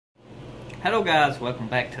Hello guys, welcome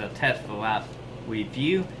back to the TattsForLife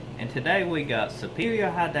review, and today we got Superior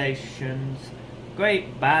Hydration's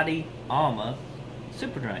Grape BODYARMOR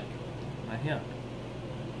Super Drink right here.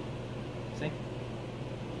 See?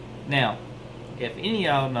 Now, if any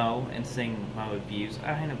of y'all know and seen my reviews,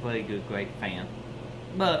 I ain't a very good grape fan,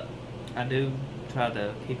 but I do try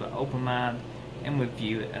to keep an open mind and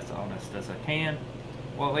review it as honest as I can.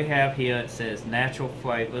 What we have here, it says natural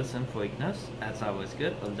flavors and sweetness. That's always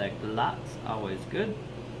good. Electrolytes, always good.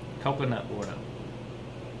 Coconut water.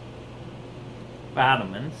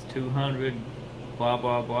 Vitamins, 200 blah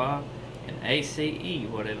blah blah. And ACE,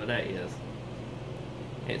 whatever that is.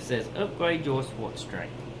 It says upgrade your sports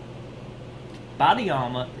drink.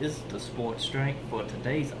 BODYARMOR is the sports drink for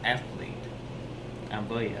today's athlete. I'm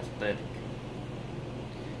very athletic.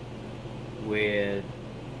 With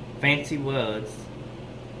fancy words.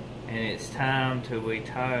 And it's time to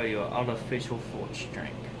retire your artificial sports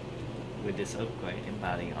drink with this upgrade in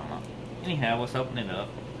BODYARMOR. Anyhow, let's open it up.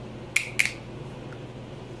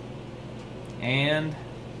 And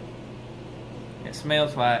it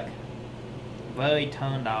smells like very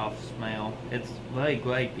turned off smell. It's very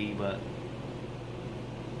grapey, but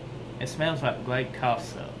it smells like grape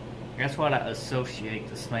cough syrup. That's what I associate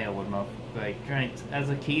the smell with my grape drinks. As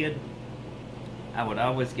a kid, I would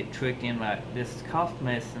always get tricked in like, this cough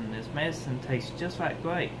medicine, this medicine tastes just like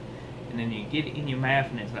grape. And then you get it in your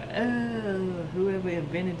mouth and it's like, oh, whoever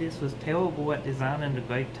invented this was terrible at designing the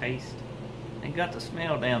grape taste. They got the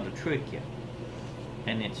smell down to trick you.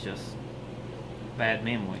 And it's just bad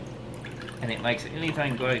memory. And it makes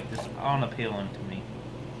anything grape just unappealing to me.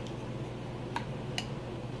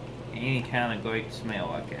 Any kind of grape smell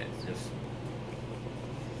like that, it just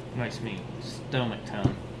makes me stomach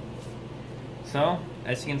turn. So,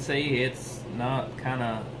 as you can see, it's not kind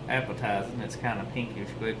of appetizing. It's kind of pinkish,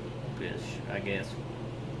 grape-ish, I guess.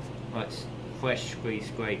 Like fresh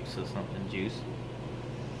squeezed grapes or something juice.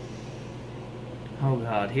 Oh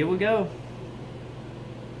God, here we go.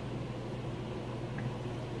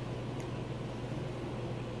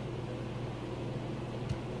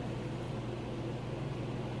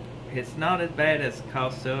 It's not as bad as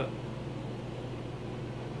cough syrup.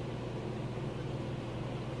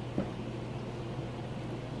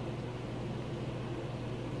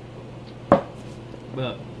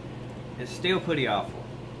 But it's still pretty awful.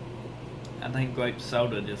 I think grape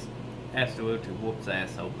soda just absolutely whoops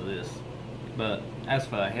ass over this. But as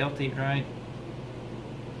for a healthy drink,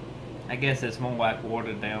 I guess it's more like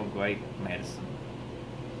watered down grape medicine.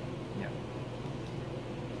 Yeah.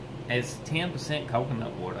 It's 10%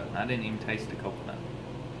 coconut water. I didn't even taste the coconut.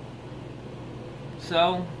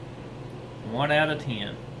 So, 1 out of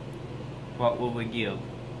 10. What will we give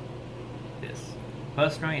this?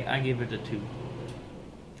 First drink, I give it a 2.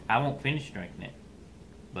 I won't finish drinking it,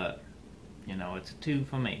 but, you know, it's a 2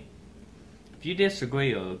 for me. If you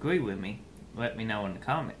disagree or agree with me, let me know in the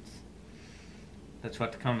comments. That's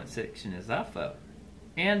what the comment section is out for.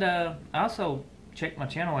 And also, check my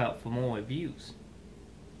channel out for more reviews.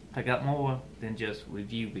 I got more than just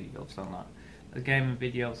review videos online. There's gaming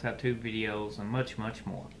videos, how-to videos, and much, much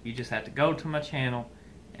more. You just have to go to my channel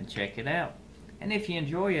and check it out. And if you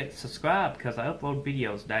enjoy it, subscribe, because I upload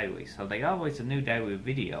videos daily, so there's always a new daily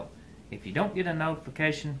video. If you don't get a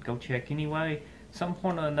notification, go check anyway. Some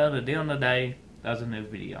point or another during the day, there's a new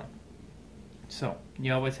video. So,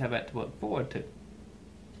 you always have that to look forward to.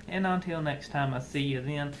 And until next time I see you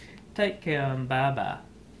then, take care and bye-bye.